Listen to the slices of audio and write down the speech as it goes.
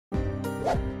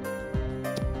Hi,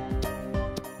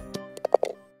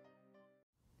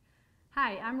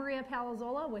 I'm Maria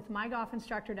Palazzola with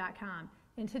mygolfinstructor.com,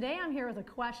 and today I'm here with a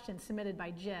question submitted by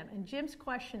Jim. And Jim's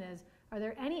question is, are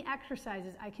there any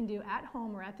exercises I can do at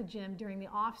home or at the gym during the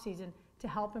off season to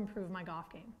help improve my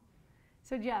golf game?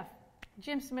 So Jeff,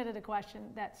 Jim submitted a question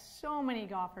that so many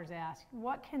golfers ask.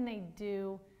 What can they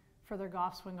do for their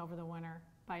golf swing over the winter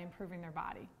by improving their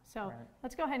body? So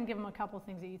let's go ahead and give him a couple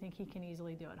things that you think he can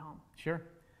easily do at home. Sure.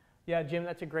 Yeah, Jim,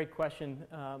 that's a great question.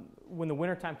 When the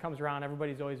wintertime comes around,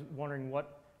 everybody's always wondering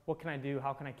what can I do?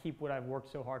 How can I keep what I've worked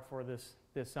so hard for this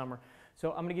summer?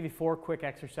 So I'm going to give you 4 quick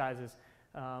exercises.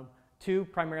 2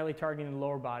 primarily targeting the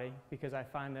lower body, because I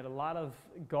find that a lot of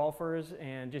golfers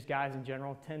and just guys in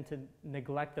general tend to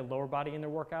neglect the lower body in their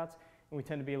workouts, and we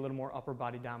tend to be a little more upper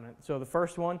body dominant. So the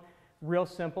first one, real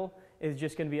simple, is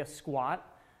just going to be a squat.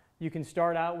 You can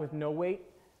start out with no weight,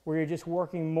 where you're just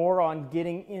working more on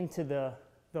getting into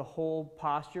the whole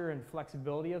posture and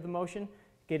flexibility of the motion,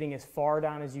 getting as far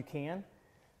down as you can.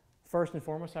 First and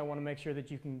foremost, I want to make sure that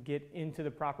you can get into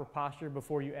the proper posture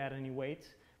before you add any weights,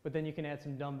 but then you can add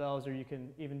some dumbbells, or you can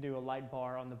even do a light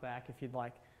bar on the back if you'd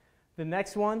like. The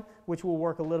next one, which will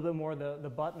work a little bit more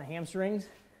the butt and the hamstrings,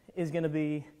 is going to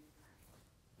be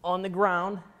on the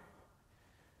ground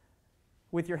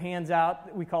with your hands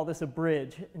out. We call this a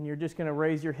bridge, and you're just going to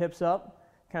raise your hips up,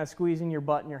 kind of squeezing your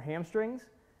butt and your hamstrings.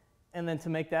 And then to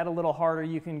make that a little harder,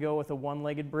 you can go with a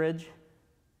one-legged bridge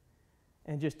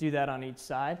and just do that on each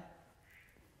side.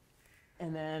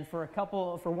 And then for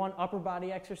one upper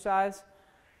body exercise,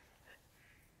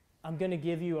 I'm going to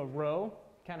give you a row,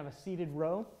 kind of a seated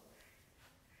row.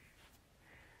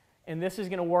 And this is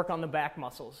going to work on the back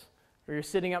muscles, where you're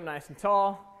sitting up nice and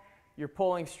tall, you're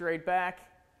pulling straight back,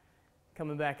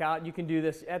 coming back out. You can do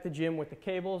this at the gym with the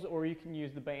cables, or you can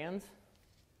use the bands.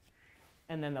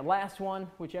 And then the last one,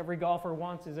 which every golfer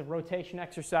wants, is a rotation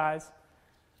exercise.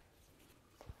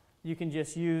 You can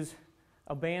just use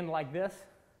a band like this,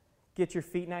 get your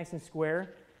feet nice and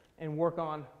square, and work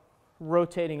on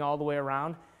rotating all the way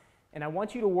around. And I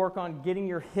want you to work on getting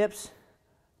your hips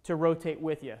to rotate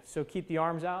with you. So keep the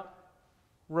arms out,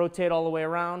 rotate all the way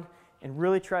around, and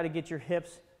really try to get your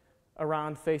hips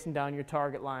around facing down your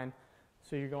target line.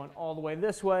 So you're going all the way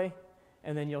this way,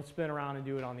 and then you'll spin around and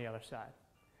do it on the other side.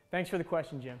 Thanks for the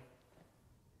question, Jim.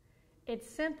 It's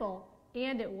simple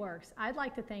and it works. I'd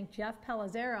like to thank Jeff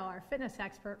Pelazzaro, our fitness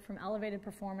expert from Elevated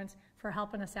Performance, for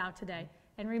helping us out today.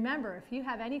 And remember, if you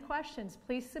have any questions,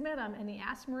 please submit them in the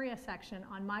Ask Maria section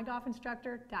on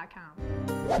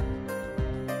mygolfinstructor.com.